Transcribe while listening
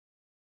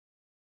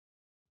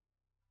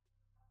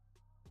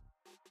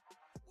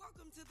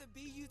To the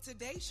Be You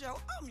Today show.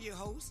 I'm your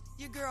host,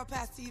 your girl,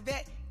 Pastor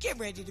Yvette. Get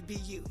ready to be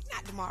you.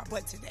 Not tomorrow,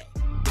 but today.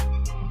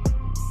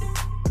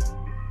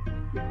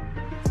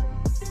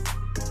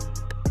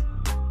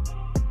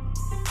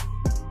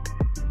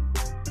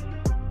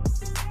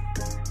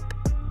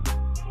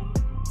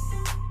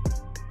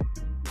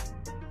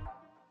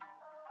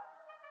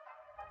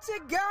 To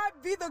God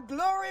be the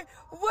glory.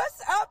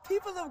 What's up,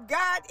 people of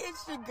God?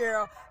 It's your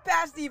girl,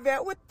 Pastor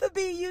Yvette, with the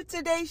Be You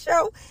Today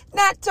show.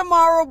 Not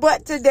tomorrow,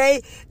 but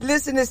today.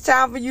 Listen, it's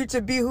time for you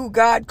to be who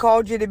God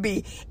called you to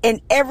be in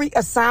every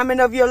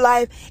assignment of your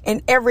life,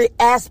 in every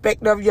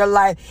aspect of your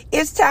life.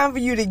 It's time for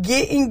you to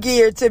get in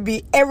gear to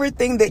be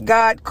everything that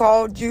God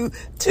called you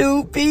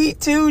to be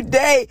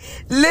today.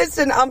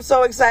 Listen, I'm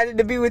so excited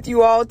to be with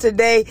you all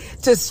today,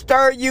 to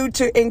stir you,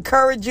 to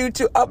encourage you,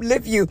 to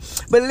uplift you.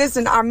 But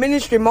listen, our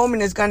ministry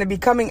moment is going to be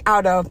coming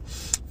out of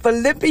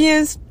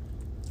Philippians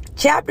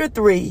chapter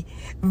 3,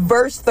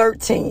 verse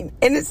 13.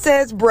 And it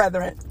says,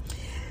 brethren,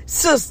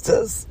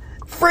 sisters,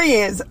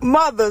 friends,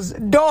 mothers,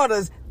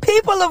 daughters,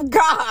 people of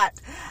God,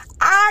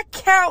 I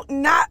count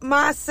not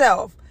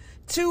myself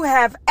to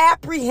have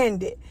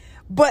apprehended,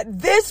 but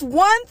this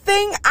one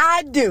thing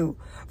I do,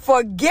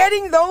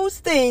 forgetting those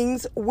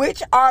things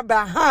which are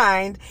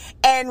behind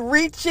and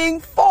reaching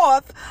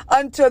forth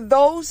unto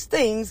those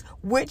things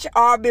which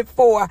are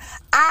before.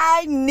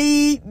 I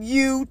need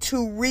you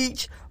to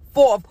reach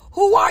forth.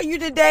 Who are you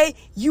today?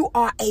 You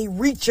are a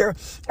reacher.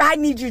 I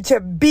need you to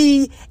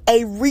be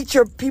a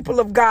reacher, people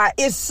of God.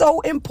 It's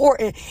so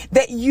important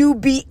that you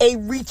be a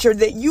reacher,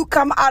 that you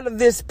come out of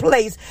this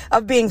place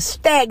of being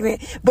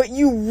stagnant, but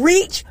you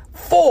reach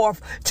forth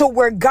to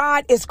where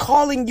God is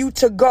calling you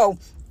to go.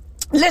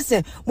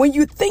 Listen, when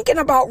you're thinking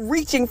about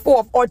reaching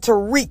forth or to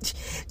reach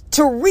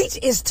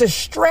is to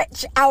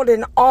stretch out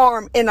an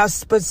arm in a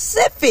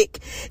specific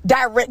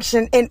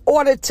direction in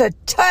order to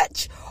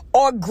touch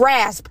or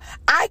grasp.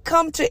 I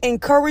come to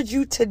encourage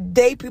you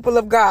today, people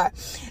of God,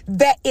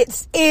 that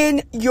it's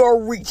in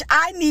your reach.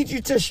 I need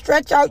you to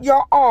stretch out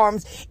your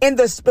arms in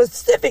the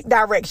specific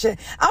direction.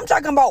 I'm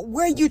talking about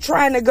where you're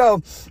trying to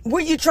go,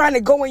 where you're trying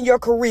to go in your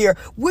career,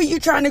 where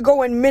you're trying to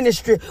go in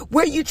ministry,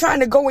 where you're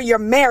trying to go in your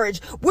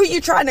marriage, where you're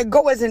trying to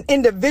go as an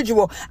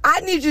individual.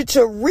 I need you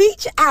to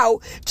reach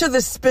out to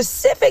the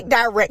specific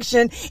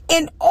direction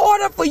in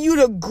order for you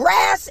to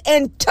grasp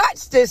and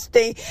touch this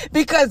thing,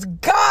 because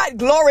God,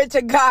 glory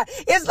to God,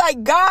 it's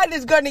like God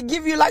is going to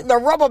give you like the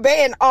rubber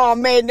band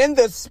arm, man, in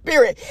the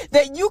spirit,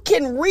 that you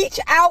can reach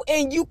out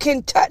and you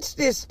can touch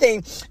this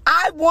thing.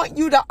 I want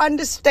you to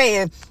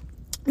understand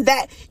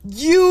that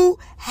you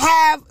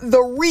have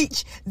the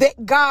reach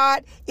that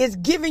God is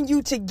giving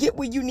you to get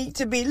where you need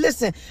to be.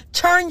 Listen,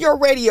 turn your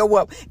radio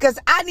up, because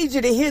I need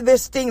you to hear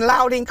this thing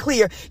loud and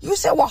clear. You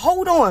said, well,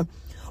 hold on.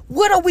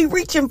 What are we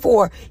reaching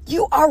for?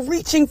 You are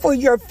reaching for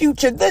your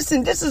future.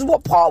 Listen, this is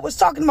what Paul was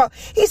talking about.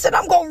 He said,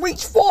 I'm going to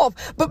reach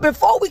forth. But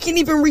before we can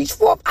even reach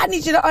forth, I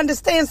need you to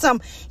understand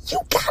something. You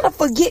got to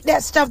forget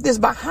that stuff that's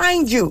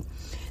behind you.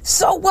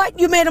 So what?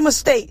 You made a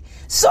mistake.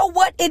 So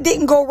what? It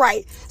didn't go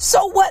right.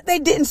 So what? They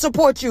didn't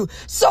support you.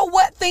 So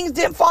what? Things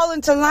didn't fall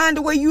into line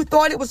the way you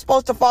thought it was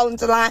supposed to fall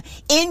into line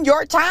in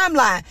your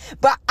timeline.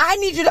 But I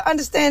need you to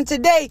understand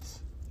today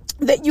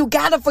that you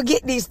gotta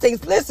forget these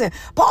things. Listen,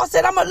 Paul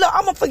said, I'm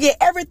gonna forget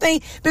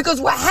everything, because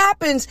what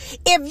happens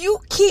if you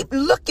keep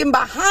looking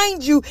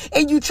behind you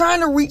and you trying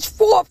to reach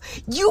forth,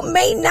 you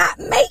may not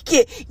make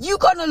it. You're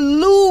gonna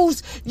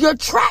lose your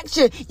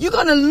traction. You're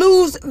gonna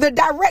lose the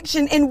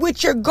direction in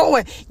which you're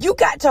going. You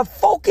got to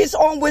focus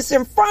on what's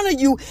in front of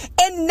you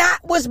and not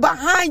what's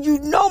behind you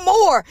no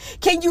more.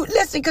 Can you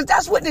listen? Because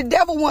that's what the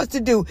devil wants to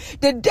do.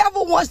 The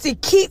devil wants to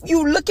keep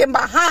you looking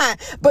behind,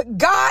 but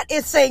God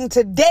is saying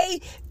today,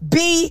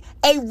 be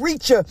a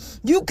reacher.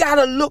 You got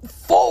to look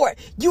forward.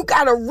 You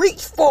got to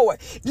reach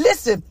forward.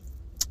 Listen,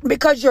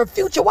 because your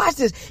future, watch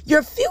this,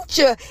 your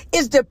future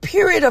is the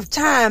period of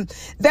time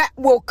that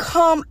will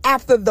come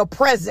after the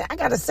present. I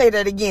got to say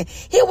that again.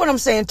 Hear what I'm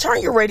saying.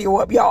 Turn your radio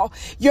up, y'all.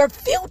 Your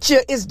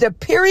future is the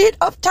period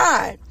of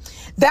time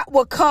that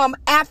will come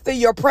after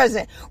your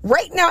present.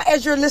 Right now,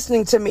 as you're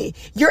listening to me,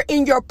 you're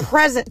in your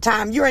present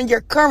time. You're in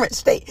your current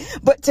state.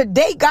 But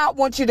today, God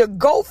wants you to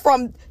go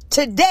from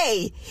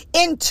today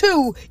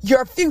into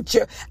your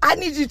future. I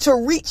need you to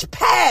reach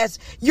past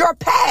your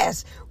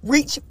past.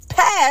 Reach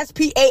past,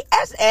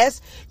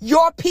 P-A-S-S,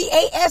 your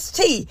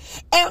P-A-S-T.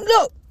 And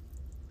look,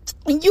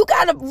 and you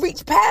got to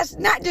reach past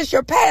not just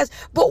your past,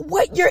 but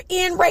what you're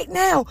in right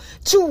now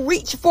to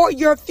reach for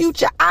your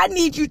future. I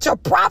need you to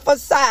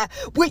prophesy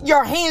with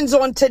your hands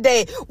on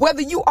today.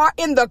 Whether you are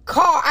in the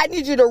car, I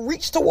need you to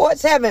reach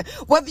towards heaven.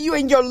 Whether you're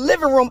in your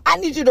living room, I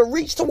need you to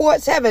reach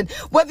towards heaven.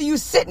 Whether you're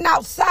sitting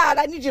outside,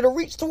 I need you to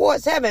reach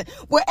towards heaven.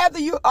 Wherever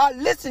you are,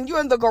 listen, you're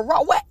in the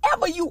garage,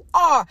 wherever you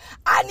are,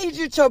 I need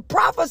you to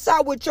prophesy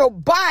with your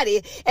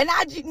body. And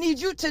I need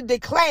you to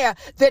declare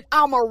that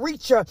I'm a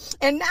reacher.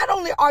 And not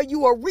only are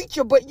you a reacher,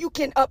 but you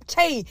can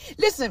obtain.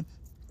 Listen,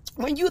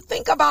 When you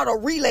think about a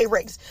relay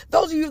race,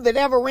 those of you that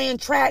ever ran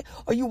track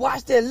or you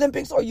watch the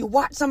Olympics or you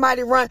watch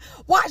somebody run,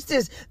 watch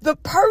this. The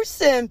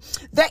person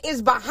that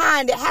is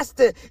behind it has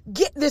to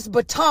get this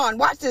baton.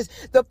 Watch this.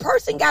 The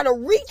person got to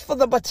reach for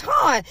the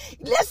baton.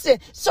 Listen,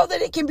 so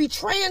that it can be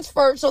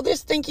transferred so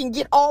this thing can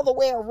get all the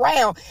way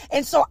around.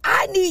 And so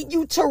I need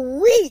you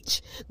to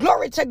reach.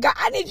 Glory to God.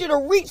 I need you to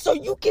reach so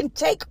you can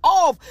take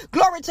off.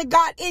 Glory to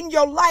God in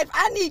your life.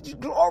 I need you.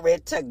 Glory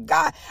to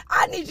God.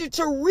 I need you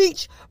to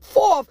reach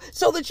forth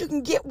so that you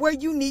can get where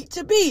you need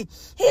to be.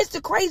 Here's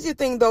the crazy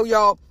thing though,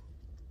 y'all.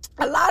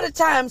 A lot of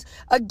times,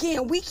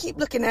 again, we keep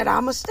looking at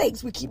our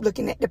mistakes. We keep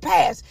looking at the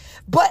past.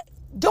 But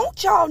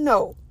don't y'all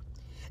know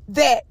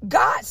that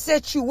God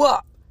set you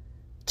up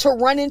to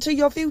run into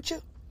your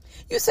future?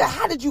 You say,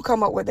 how did you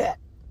come up with that?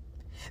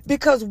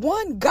 Because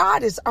one,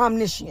 God is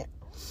omniscient,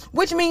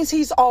 which means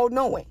he's all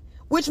knowing,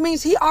 which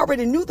means he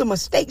already knew the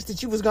mistakes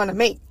that you was going to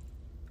make.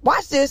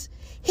 Watch this.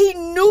 He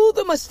knew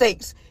the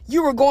mistakes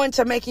you were going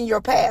to make in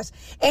your past,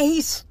 and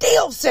he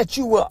still set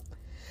you up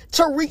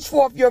to reach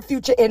forth your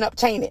future and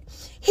obtain it.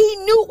 He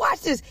knew,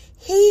 watch this,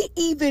 he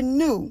even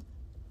knew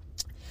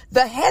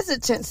the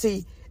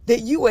hesitancy that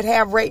you would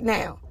have right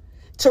now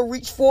to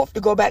reach forth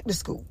to go back to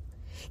school.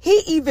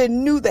 He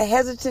even knew the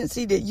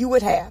hesitancy that you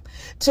would have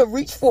to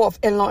reach forth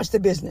and launch the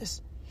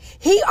business.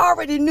 He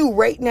already knew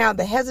right now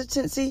the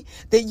hesitancy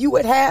that you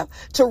would have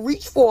to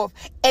reach forth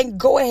and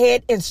go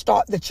ahead and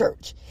start the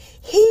church.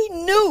 He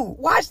knew,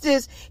 watch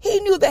this, he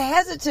knew the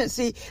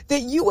hesitancy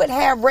that you would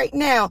have right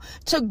now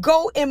to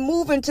go and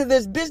move into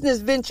this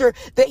business venture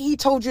that he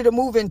told you to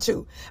move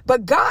into.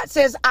 But God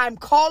says, I'm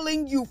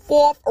calling you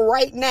forth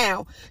right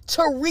now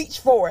to reach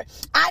for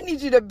it. I need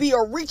you to be a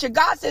reacher.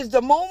 God says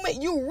the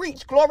moment you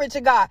reach, glory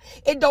to God,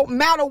 it don't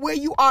matter where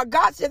you are.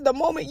 God said the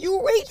moment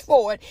you reach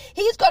for it,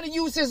 he's going to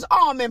use his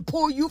arm and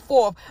pull you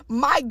forth.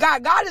 My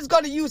God, God is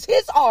going to use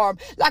his arm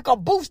like a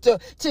booster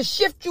to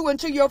shift you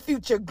into your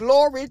future.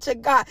 Glory to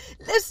God.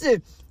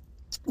 Listen,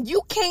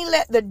 you can't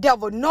let the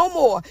devil no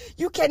more.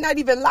 You cannot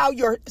even allow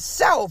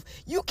yourself.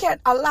 You can't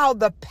allow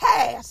the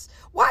past,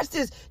 watch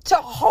this, to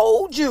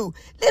hold you.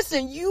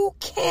 Listen, you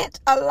can't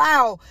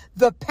allow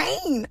the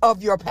pain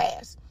of your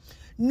past,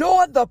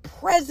 nor the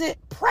present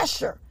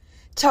pressure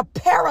to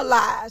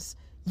paralyze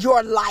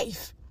your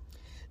life.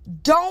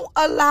 Don't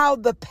allow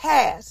the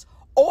past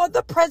or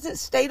the present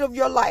state of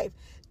your life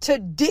to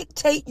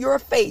dictate your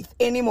faith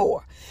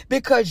anymore,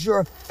 because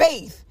your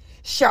faith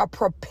shall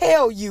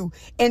propel you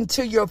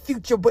into your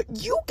future. But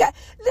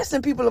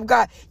listen, people of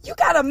God, you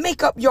got to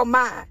make up your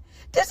mind.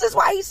 This is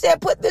why he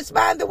said, put this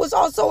mind that was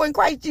also in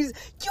Christ Jesus.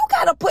 You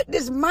got to put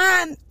this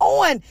mind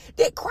on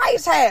that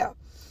Christ had.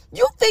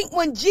 You think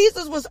when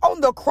Jesus was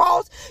on the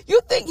cross,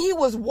 you think he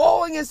was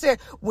warring and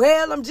said,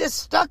 well, I'm just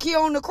stuck here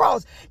on the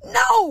cross.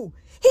 No.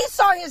 He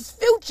saw his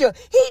future.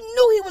 He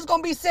knew he was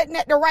going to be sitting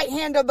at the right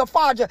hand of the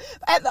Father,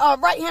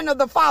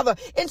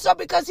 And so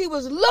because he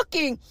was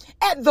looking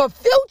at the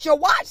future,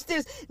 watch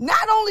this.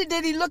 Not only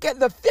did he look at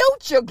the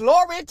future,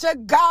 glory to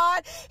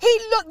God, he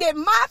looked at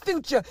my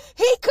future.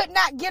 He could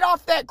not get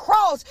off that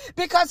cross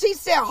because he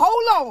said,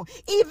 hold on,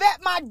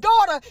 Yvette, my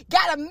daughter,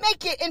 got to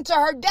make it into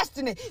her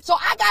destiny. So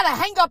I got to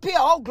hang up here.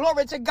 Oh,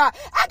 glory to God.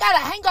 I got to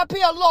hang up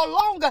here a little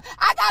longer.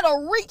 I got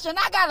to reach and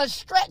I got to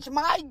stretch.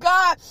 My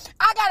God,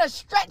 I got to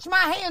stretch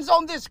my hands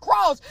on this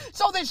cross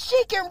so that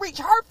she can reach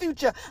her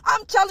future.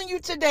 I'm telling you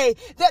today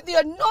that the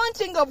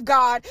anointing of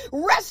God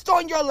rests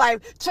on your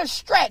life to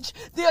stretch.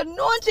 The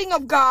anointing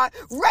of God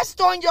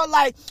rests on your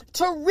life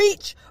to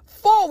reach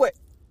forward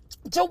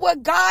to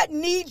what God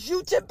needs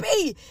you to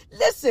be.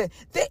 Listen,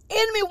 the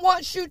enemy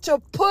wants you to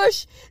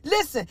push.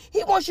 Listen,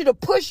 he wants you to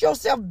push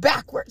yourself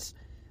backwards.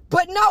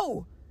 But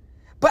no.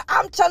 But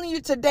I'm telling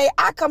you today,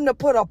 I come to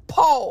put a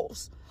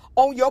pause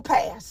on your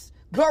past.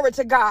 Glory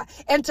to God.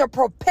 And to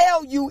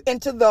propel you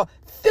into the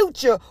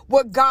future,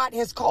 what God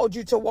has called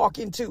you to walk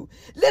into.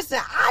 Listen,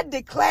 I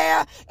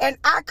declare and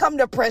I come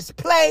to press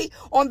play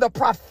on the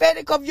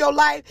prophetic of your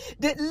life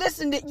that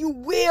that you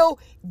will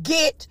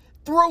get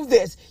through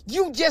this.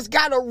 You just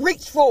got to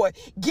reach for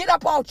it. Get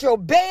up out your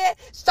bed.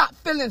 Stop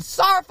feeling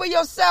sorry for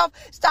yourself.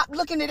 Stop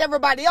looking at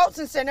everybody else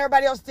and saying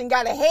everybody else done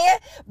got ahead.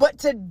 But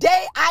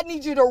today I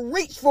need you to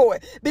reach for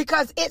it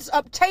because it's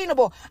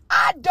obtainable.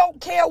 I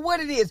don't care what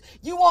it is.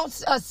 You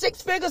want a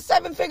 6-figure,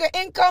 7-figure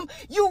income?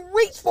 You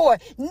reach for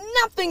it.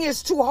 Nothing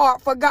is too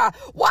hard for God.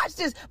 Watch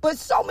this. But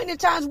so many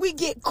times we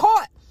get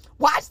caught.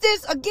 Watch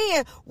this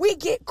again. We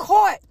get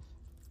caught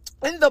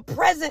in the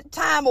present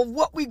time of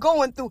what we're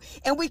going through,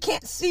 and we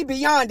can't see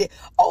beyond it.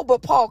 Oh,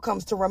 but Paul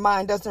comes to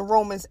remind us in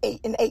Romans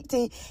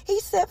 8:18.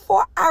 He said,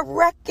 for I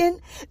reckon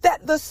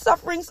that the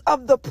sufferings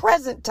of the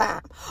present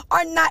time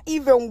are not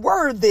even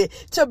worthy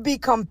to be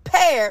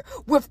compared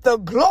with the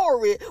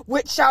glory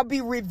which shall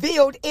be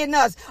revealed in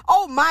us.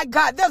 Oh my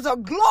God, there's a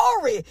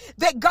glory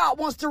that God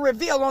wants to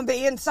reveal on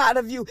the inside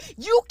of you.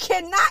 You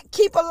cannot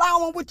keep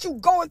allowing what you're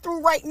going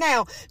through right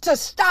now to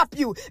stop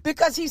you,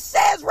 because he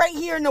says right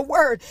here in the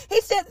word,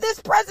 he said, this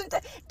this present,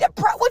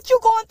 what you're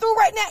going through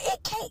right now,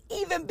 it can't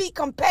even be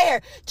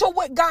compared to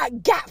what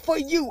God got for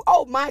you.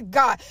 Oh my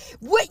God.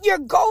 What you're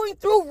going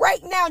through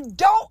right now,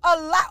 don't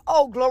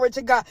allow, glory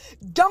to God,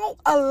 don't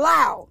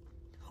allow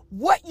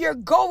what you're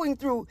going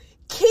through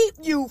keep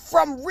you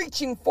from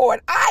reaching for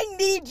it. I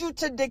need you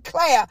to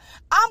declare,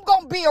 I'm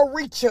going to be a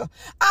reacher.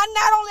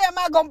 Not only am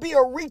I going to be a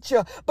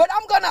reacher, but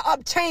I'm going to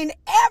obtain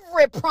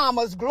every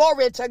promise.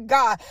 Glory to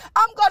God.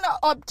 I'm going to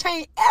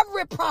obtain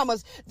every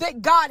promise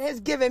that God has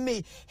given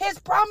me. His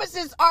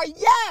promises are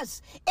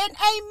yes and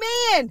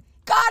amen.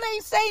 God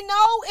ain't say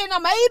no and a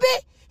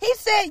maybe. He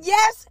said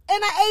yes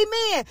and an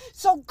amen.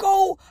 So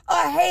go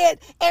ahead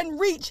and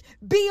reach.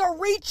 Be a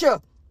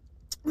reacher.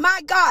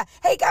 My God.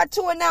 Hey, got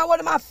to it now. One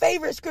of my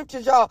favorite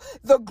scriptures, y'all.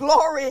 The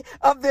glory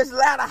of this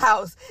latter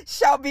house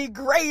shall be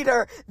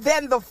greater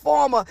than the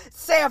former,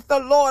 saith the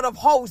Lord of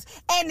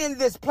hosts. And in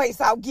this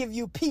place, I'll give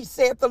you peace,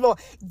 saith the Lord.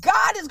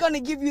 God is going to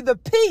give you the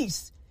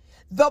peace,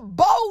 the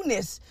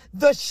boldness,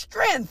 the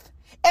strength,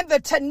 and the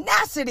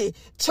tenacity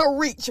to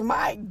reach.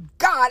 My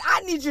God,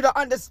 I need you to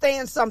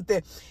understand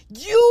something.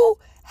 You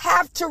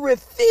have to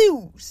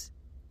refuse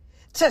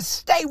to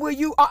stay where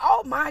you are.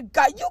 Oh my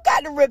God, you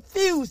got to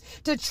refuse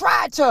to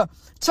try to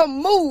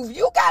move.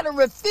 You got to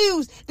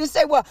refuse to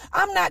say, well,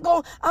 I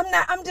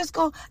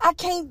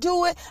can't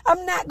do it.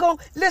 I'm not going.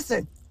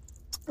 Listen,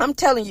 I'm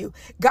telling you,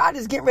 God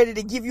is getting ready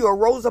to give you a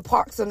Rosa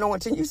Parks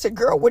anointing. You said,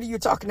 girl, what are you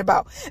talking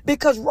about?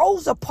 Because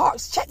Rosa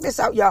Parks, check this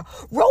out, y'all.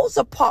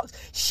 Rosa Parks,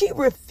 she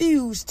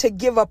refused to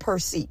give up her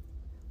seat.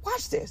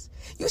 Watch this.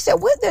 You said,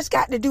 what this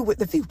got to do with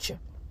the future?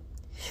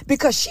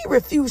 Because she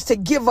refused to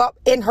give up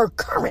in her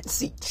current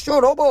seat.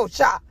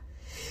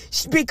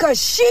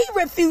 Because she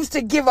refused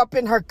to give up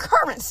in her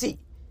current seat.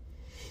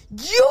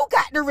 You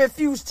got to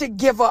refuse to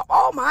give up.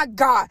 Oh my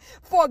God.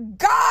 For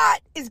God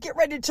is getting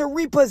ready to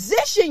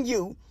reposition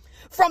you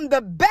from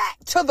the back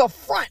to the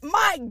front.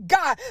 My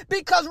God.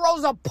 Because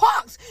Rosa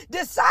Parks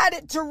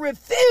decided to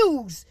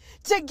refuse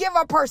to give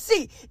up her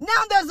seat. Now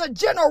there's a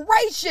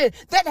generation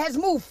that has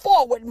moved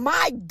forward.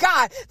 My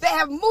God, they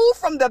have moved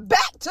from the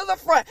back to the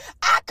front.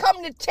 I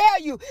come to tell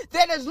you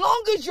that as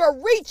long as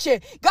you're reaching,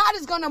 God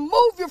is going to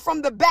move you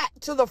from the back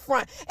to the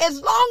front.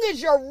 As long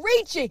as you're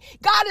reaching,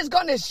 God is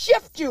going to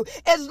shift you.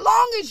 As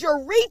long as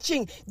you're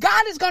reaching,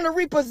 God is going to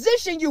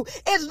reposition you.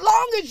 As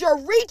long as you're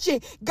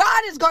reaching,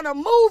 God is going to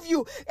move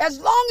you.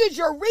 As long as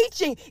you're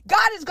reaching,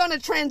 God is going to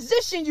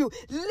transition you.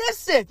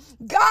 Listen,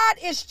 God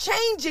is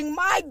changing.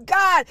 My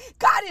God.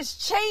 God is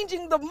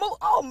changing the move.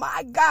 Oh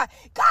my God.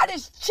 God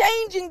is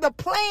changing the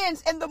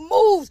plans and the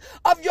moves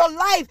of your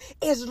life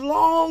as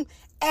long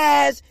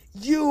as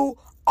you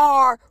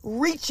are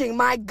reaching.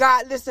 My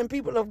God, listen,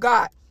 people of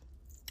God,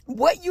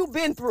 what you've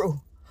been through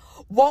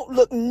won't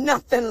look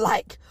nothing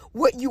like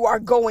what you are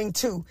going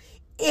to.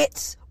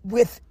 It's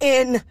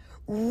within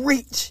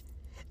reach.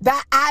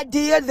 That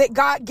idea that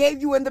God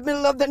gave you in the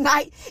middle of the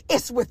night,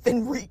 it's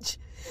within reach.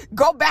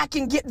 Go back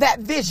and get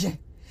that vision.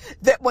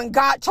 That when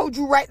God told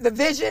you write the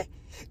vision,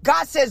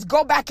 God says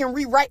go back and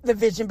rewrite the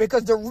vision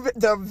because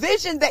the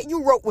vision that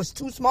you wrote was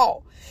too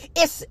small.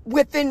 It's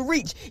within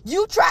reach.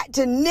 You tried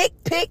to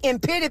nitpick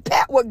and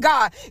pity-pat with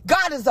God.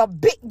 God is a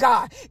big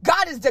God.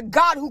 God is the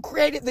God who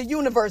created the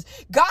universe.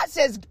 God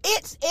says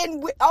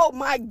oh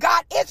my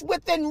God, it's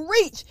within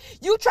reach.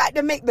 You tried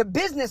to make the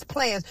business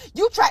plans.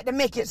 You tried to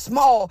make it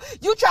small.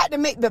 You tried to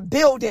make the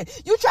building.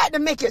 You tried to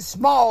make it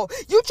small.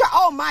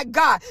 Oh my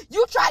God,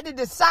 you tried to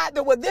decide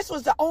that, well, this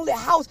was the only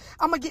house.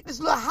 I'm going to get this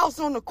little house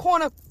on the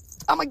corner.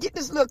 I'm going to get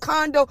this little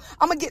condo.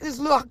 I'm going to get this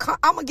little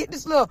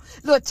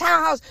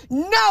townhouse.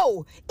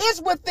 No,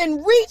 it's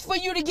within reach for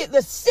you to get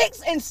the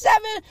 6 and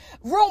 7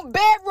 room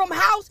bedroom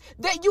house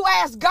that you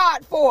asked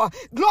God for.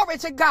 Glory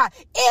to God.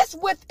 It's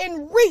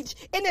within reach,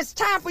 and it's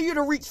time for you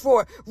to reach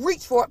for it.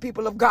 Reach for it,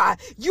 people of God.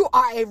 You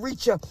are a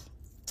reacher.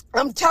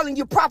 I'm telling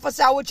you,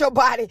 prophesy with your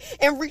body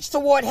and reach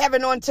toward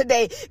heaven on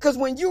today. Because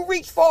when you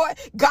reach for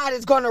it, God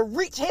is going to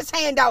reach his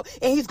hand out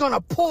and he's going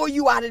to pull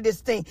you out of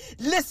this thing.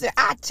 Listen,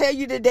 I tell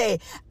you today,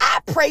 I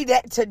pray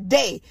that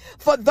today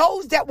for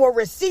those that will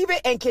receive it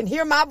and can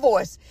hear my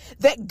voice,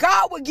 that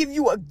God will give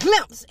you a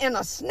glimpse and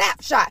a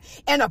snapshot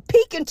and a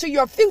peek into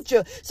your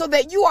future so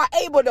that you are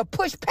able to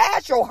push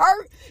past your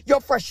hurt,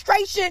 your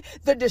frustration,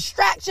 the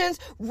distractions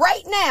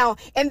right now,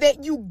 and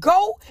that you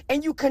go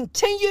and you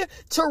continue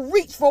to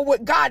reach for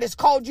what God has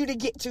called you to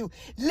get to.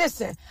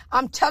 Listen,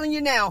 I'm telling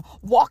you now,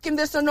 walk in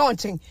this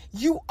anointing.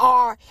 You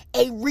are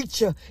a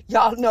reacher.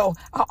 Y'all know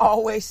I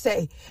always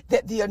say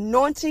that the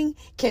anointing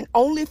can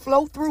only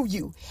flow through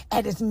you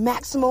at its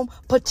maximum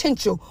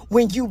potential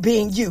when you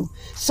being you.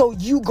 So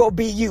you go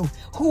be you.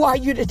 Who are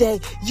you today?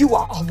 You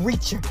are a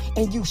reacher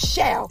and you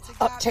shall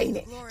obtain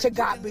it. To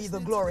God be the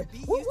glory.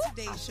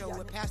 Today's show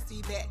with Pastor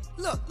Yvette.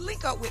 Look,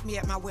 link up with me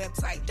at my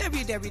website,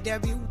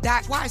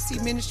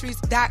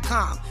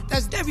 www.ycministries.com.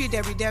 That's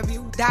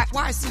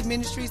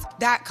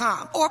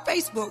www.ycministries.com or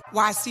Facebook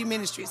YC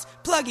Ministries.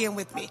 Plug in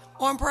with me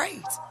on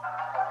Praise.